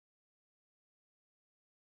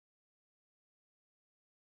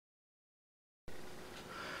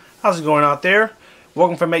How's it going out there?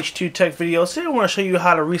 Welcome from H2TechVideos. Today I want to show you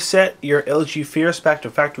how to reset your LG Fierce back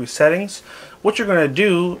to factory settings. What you're going to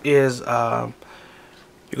do is you're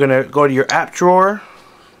going to go to your app drawer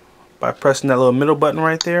by pressing that little middle button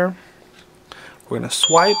right there. We're going to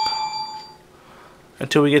swipe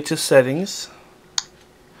until we get to settings.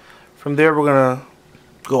 From there we're going to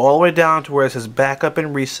go all the way down to where it says backup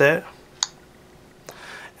and reset.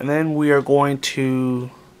 And then we are going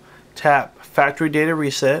to tap factory data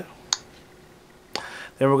reset.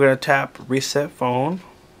 Then we're going to tap reset phone.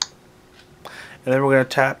 And then we're going to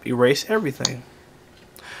tap erase everything.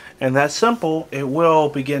 And that's simple. It will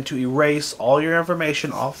begin to erase all your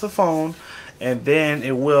information off the phone, and then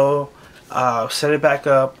it will set it back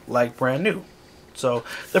up like brand new. So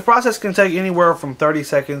the process can take anywhere from 30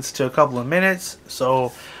 seconds to a couple of minutes.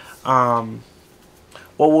 So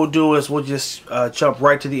what we'll do is we'll just jump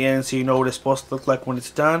right to the end so you know what it's supposed to look like when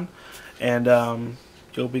it's done, and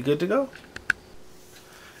you'll be good to go.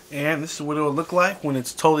 And this is what it will look like when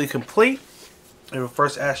it's totally complete. It will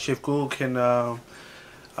first ask you if Google can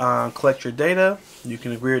collect your data. You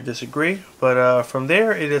can agree or disagree, but from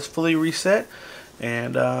there it is fully reset,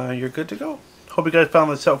 and you're good to go. Hope you guys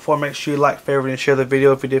found this helpful. Make sure you like, favorite, and share the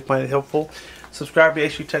video if you did find it helpful. Subscribe to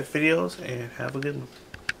H2TechVideos, and have a good one.